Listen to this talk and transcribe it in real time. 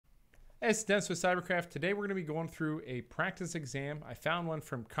Hey, it's Dennis with Cyberkraft. Today we're going to be going through a practice exam. I found one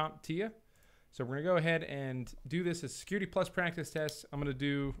from CompTIA. So we're going to go ahead and do this as Security Plus practice test. I'm going to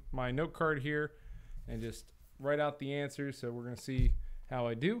do my note card here and just write out the answers. So we're going to see how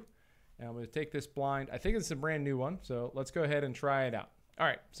I do. And I'm going to take this blind. I think it's a brand new one. So let's go ahead and try it out. All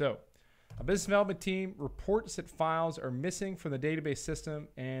right. So a business development team reports that files are missing from the database system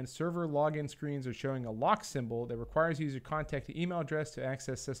and server login screens are showing a lock symbol that requires user contact the email address to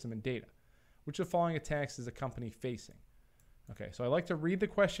access system and data. Which of the following attacks is the company facing? Okay, so I like to read the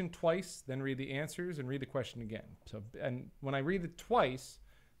question twice, then read the answers and read the question again. So, and when I read it twice,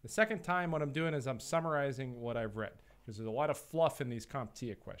 the second time what I'm doing is I'm summarizing what I've read because there's a lot of fluff in these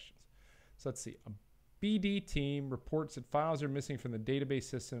CompTIA questions. So let's see. A BD team reports that files are missing from the database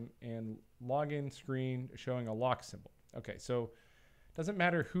system and login screen showing a lock symbol. Okay, so it doesn't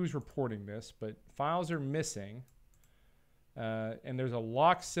matter who's reporting this, but files are missing. And there's a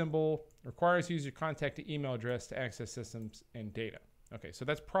lock symbol, requires user contact the email address to access systems and data. Okay, so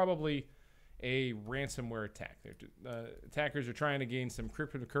that's probably a ransomware attack. Attackers are trying to gain some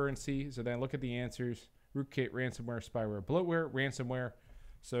cryptocurrency. So then look at the answers: rootkit, ransomware, spyware, bloatware, ransomware.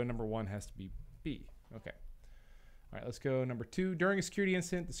 So number one has to be B. Okay. All right, let's go number two. During a security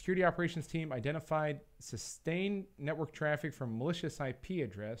incident, the security operations team identified sustained network traffic from malicious IP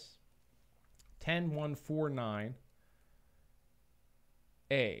address 10149.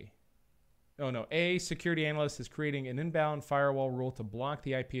 A security analyst is creating an inbound firewall rule to block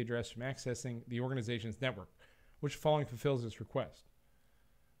the IP address from accessing the organization's network. Which following fulfills this request?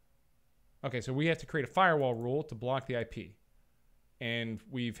 Okay, so we have to create a firewall rule to block the IP. And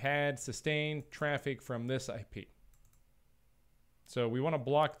we've had sustained traffic from this IP. So we want to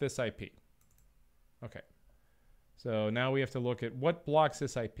block this IP. Okay. So now we have to look at what blocks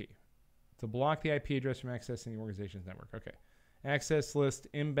this IP. To block the IP address from accessing the organization's network. Okay. Access list,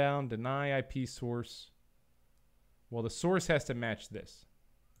 inbound, deny IP source. Well, the source has to match this.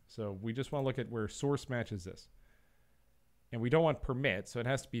 So we just want to look at where source matches this. And we don't want permit, so it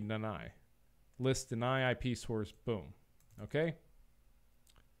has to be deny. List, deny IP source, boom. Okay?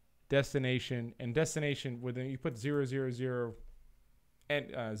 Destination, and destination, when you put 000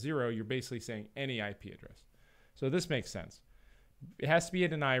 and 0, you're basically saying any IP address. So this makes sense. It has to be a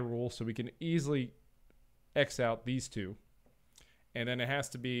deny rule, so we can easily X out these two. And then it has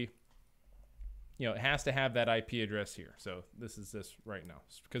to be, it has to have that IP address here. So this is this right now.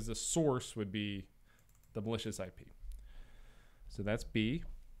 Because the source would be the malicious IP. So that's B.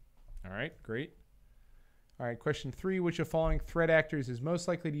 All right, great. All right, question 3. Which of the following threat actors is most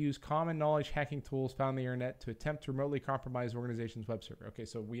likely to use common knowledge hacking tools found on the internet to attempt to remotely compromise organization's web server? Okay,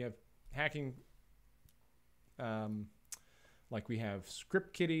 so we have hacking, like we have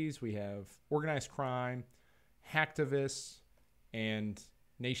script kiddies, we have organized crime, hacktivists, and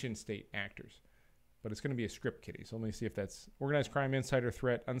nation state actors. But it's going to be a script kiddie. So let me see if that's organized crime, insider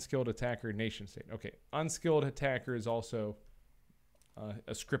threat, unskilled attacker, nation state. Okay, unskilled attacker is also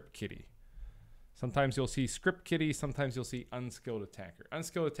a script kiddie. Sometimes you'll see script kiddie, sometimes you'll see unskilled attacker.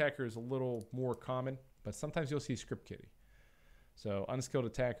 Unskilled attacker is a little more common, but sometimes you'll see script kiddie. So unskilled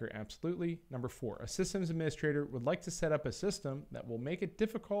attacker, absolutely. Number 4, a systems administrator would like to set up a system that will make it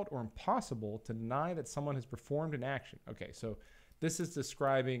difficult or impossible to deny that someone has performed an action. Okay, so this is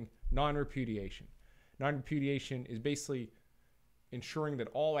describing non-repudiation. Non-repudiation is basically ensuring that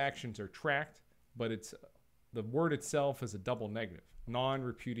all actions are tracked, but it's the word itself is a double negative.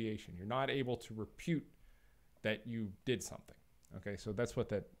 Non-repudiation. You're not able to repute that you did something. Okay, so that's what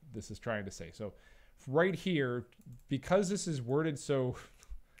this is trying to say. So right here, because this is worded so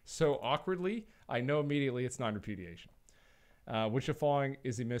awkwardly, I know immediately it's non-repudiation. Which of the following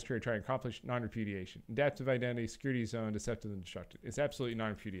is the administrator trying to accomplish non-repudiation? Adaptive identity, security zone, deceptive, and destructive. It's absolutely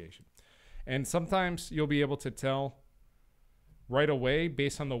non-repudiation. And sometimes you'll be able to tell right away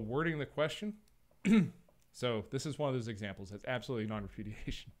based on the wording of the question. So this is one of those examples. That's absolutely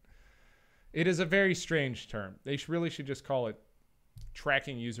non-repudiation. It is a very strange term. They really should just call it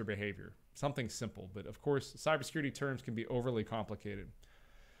tracking user behavior. Something simple. But of course, cybersecurity terms can be overly complicated.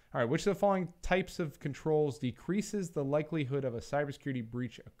 All right, which of the following types of controls decreases the likelihood of a cybersecurity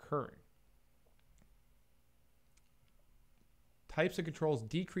breach occurring? Types of controls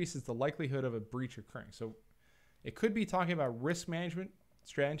decreases the likelihood of a breach occurring. So it could be talking about risk management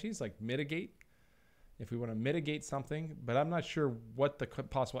strategies like mitigate, if we want to mitigate something, but I'm not sure what the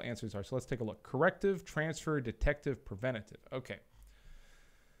possible answers are. So let's take a look. Corrective, transfer, detective, preventative. Okay.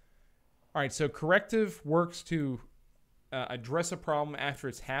 All right, so corrective works to address a problem after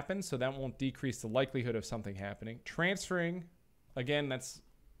it's happened, so that won't decrease the likelihood of something happening. Transferring, again, that's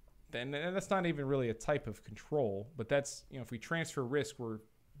not even really a type of control, but that's, if we transfer risk, we're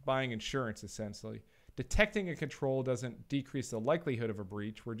buying insurance, essentially. Detecting a control doesn't decrease the likelihood of a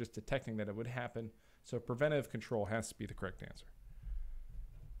breach. We're just detecting that it would happen. So preventive control has to be the correct answer.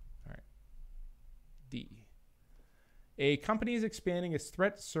 All right. D. A company is expanding its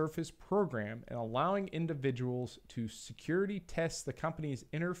threat surface program and allowing individuals to security test the company's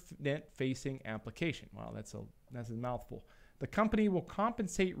internet-facing application. Wow, that's a mouthful. The company will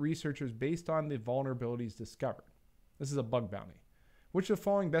compensate researchers based on the vulnerabilities discovered. This is a bug bounty. Which of the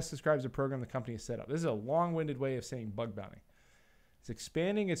following best describes the program the company has set up? This is a long-winded way of saying bug bounty. It's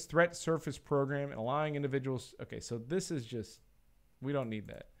expanding its threat surface program and allowing individuals... Okay, so this is just... We don't need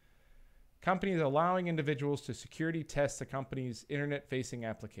that. Company is allowing individuals to security test the company's internet-facing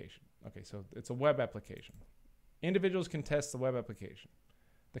application. Okay, so it's a web application. Individuals can test the web application.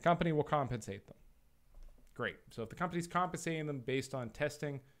 The company will compensate them. Great. So if the company's compensating them based on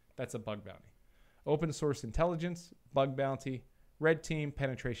testing, that's a bug bounty. Open source intelligence, bug bounty, red team,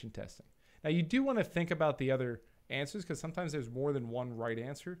 penetration testing. Now, you do want to think about the other answers because sometimes there's more than one right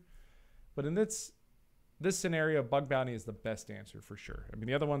answer. But in this scenario, bug bounty is the best answer for sure. I mean,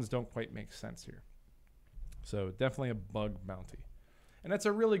 the other ones don't quite make sense here. So definitely a bug bounty. And that's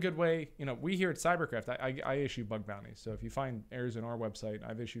a really good way. You know, we here at Cyberkraft, I issue bug bounties. So if you find errors in our website,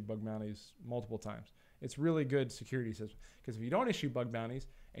 I've issued bug bounties multiple times. It's really good security system. Because if you don't issue bug bounties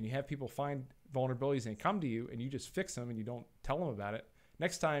and you have people find vulnerabilities and come to you and you just fix them and you don't tell them about it,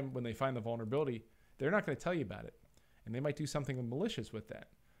 next time when they find the vulnerability, they're not going to tell you about it. And they might do something malicious with that.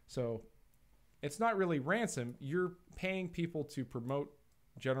 So it's not really ransom. You're paying people to promote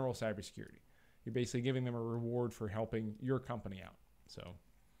general cybersecurity. You're basically giving them a reward for helping your company out. So,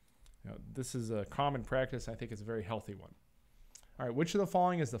 you know, this is a common practice. I think it's a very healthy one. All right, which of the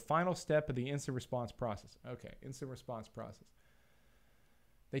following is the final step of the instant response process? Okay, instant response process.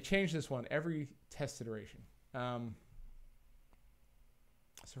 They change this one every test iteration. So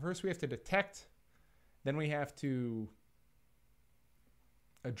first we have to detect, then we have to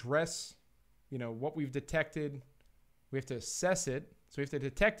address, you know, what we've detected. We have to assess it. So we have to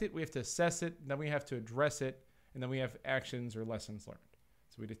detect it, we have to assess it, then we have to address it, and then we have actions or lessons learned.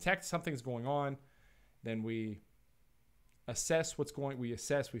 So we detect something's going on, then we assess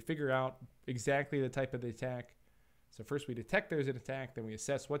we figure out exactly the type of the attack. So first we detect there's an attack, then we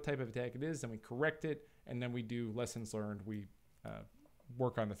assess what type of attack it is, then we correct it, and then we do lessons learned. We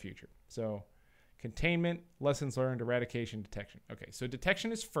work on the future. So containment, lessons learned, eradication, detection. Okay, so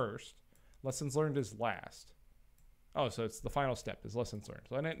detection is first, lessons learned is last. Oh, so it's the final step is lessons learned.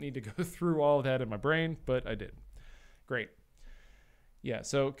 So I didn't need to go through all of that in my brain, but I did. Great. Yeah,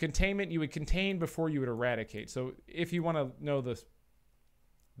 so containment, you would contain before you would eradicate. So if you want to know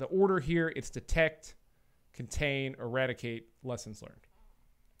the order here, it's detect, contain, eradicate, lessons learned.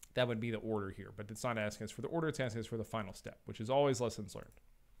 That would be the order here, but it's not asking us for the order, it's asking us for the final step, which is always lessons learned.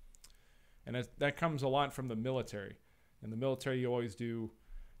 And that comes a lot from the military. In the military, you always do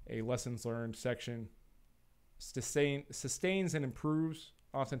a lessons learned section. Sustains and improves,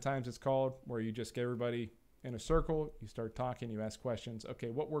 oftentimes it's called, where you just get everybody in a circle, you start talking, you ask questions. Okay,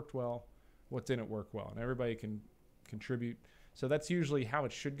 what worked well? What didn't work well? And everybody can contribute. So that's usually how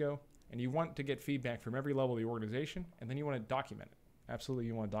it should go. And you want to get feedback from every level of the organization, and then you want to document it. Absolutely,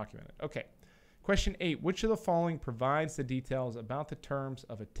 you want to document it. Okay, question 8. Which of the following provides the details about the terms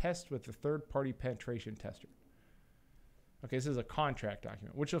of a test with a third-party penetration tester? Okay, this is a contract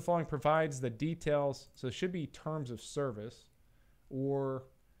document. Which of the following provides the details? So it should be terms of service, or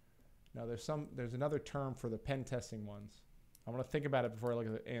no, there's another term for the pen testing ones. I want to think about it before I look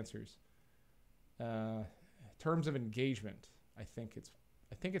at the answers. Terms of engagement. I think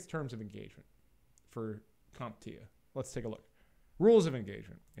it's terms of engagement for CompTIA. Let's take a look. Rules of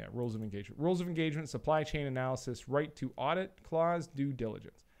engagement. Yeah, rules of engagement. Rules of engagement, supply chain analysis, right to audit clause, due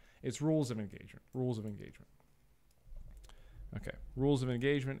diligence. It's rules of engagement. Rules of engagement. Okay, rules of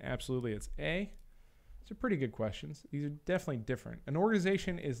engagement, absolutely, it's A. These are pretty good questions. These are definitely different. An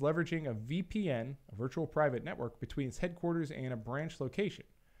organization is leveraging a VPN, a virtual private network, between its headquarters and a branch location.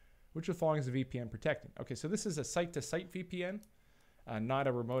 Which of the following is a VPN protecting? Okay, so this is a site-to-site VPN, not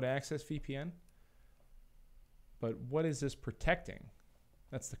a remote access VPN. But what is this protecting?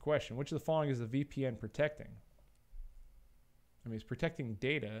 That's the question. Which of the following is a VPN protecting? I mean, it's protecting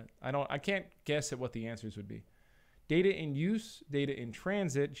data. I can't guess at what the answers would be. Data in use, data in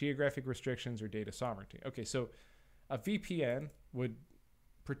transit, geographic restrictions, or data sovereignty. Okay, so a VPN would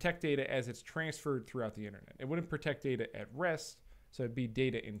protect data as it's transferred throughout the internet. It wouldn't protect data at rest, so it'd be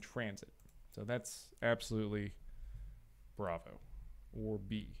data in transit. So that's absolutely bravo, or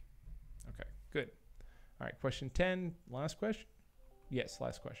B. Okay, good. All right, question 10, last question? Yes,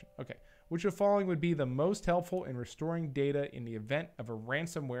 last question. Okay. Which of the following would be the most helpful in restoring data in the event of a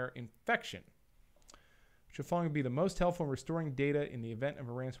ransomware infection? Which of the following would be the most helpful in restoring data in the event of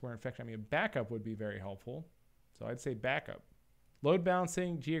a ransomware infection? I mean, backup would be very helpful. So I'd say backup. Load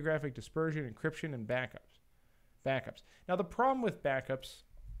balancing, geographic dispersion, encryption, and backups. Now, the problem with backups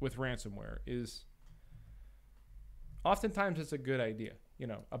with ransomware is oftentimes it's a good idea. You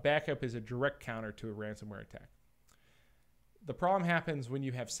know, a backup is a direct counter to a ransomware attack. The problem happens when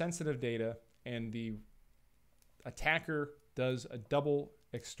you have sensitive data and the attacker does a double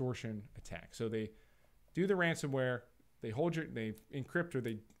extortion attack. So they do the ransomware, they encrypt, or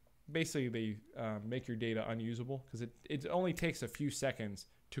they make your data unusable, because it only takes a few seconds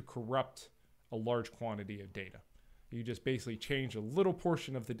to corrupt a large quantity of data. You just basically change a little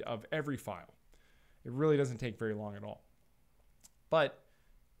portion of every file. It really doesn't take very long at all. But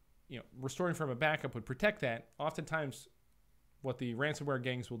restoring from a backup would protect that. Oftentimes, what the ransomware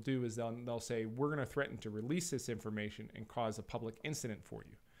gangs will do is they'll say, we're going to threaten to release this information and cause a public incident for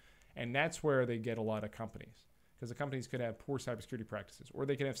you. And that's where they get a lot of companies, because the companies could have poor cybersecurity practices, or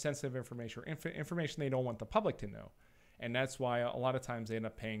they could have sensitive information or information they don't want the public to know. And that's why a lot of times they end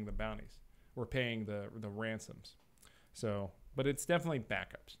up paying the bounties or paying the ransoms. So, but it's definitely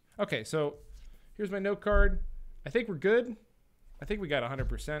backups. Okay, so here's my note card. I think we're good. I think we got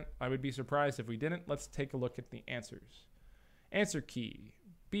 100%. I would be surprised if we didn't. Let's take a look at the answers. Answer key,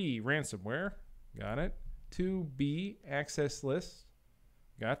 B, ransomware. Got it. 2B, access list.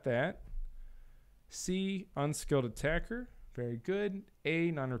 Got that. C, unskilled attacker. Very good.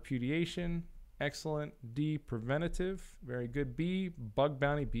 A, non-repudiation. Excellent. D, preventative. Very good. B, bug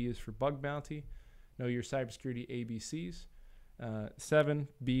bounty. B is for bug bounty. Know your cybersecurity ABCs. 7,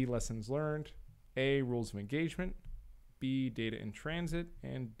 B, lessons learned. A, rules of engagement. B, data in transit.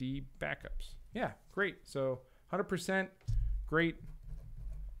 And D, backups. Yeah, great. So 100%. Great.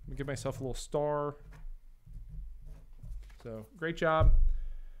 Let me give myself a little star. So great job.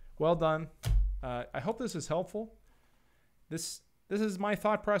 Well done. I hope this is helpful. This is my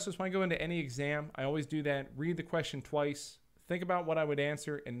thought process when I go into any exam. I always do that. Read the question twice. Think about what I would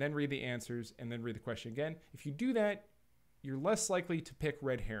answer, and then read the answers, and then read the question again. If you do that, you're less likely to pick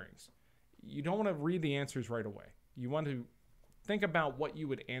red herrings. You don't want to read the answers right away. You want to think about what you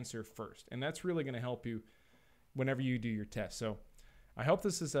would answer first, and that's really going to help you whenever you do your test. So I hope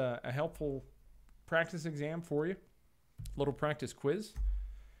this is a helpful practice exam for you. Little practice quiz.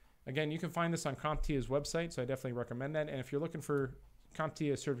 Again, you can find this on CompTIA's website, so I definitely recommend that. And if you're looking for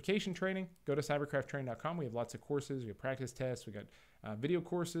CompTIA certification training, go to cyberkrafttraining.com. We have lots of courses. We have practice tests. We got video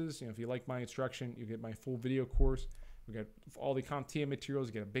courses. If you like my instruction, you get my full video course. We got all the CompTIA materials.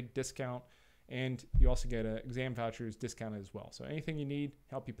 You get a big discount, and you also get exam vouchers discounted as well. So anything you need,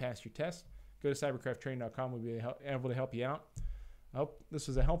 help you pass your test, go to cyberkrafttraining.com. We'll be able to help you out. I hope this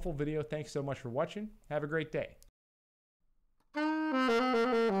was a helpful video. Thanks so much for watching. Have a great day.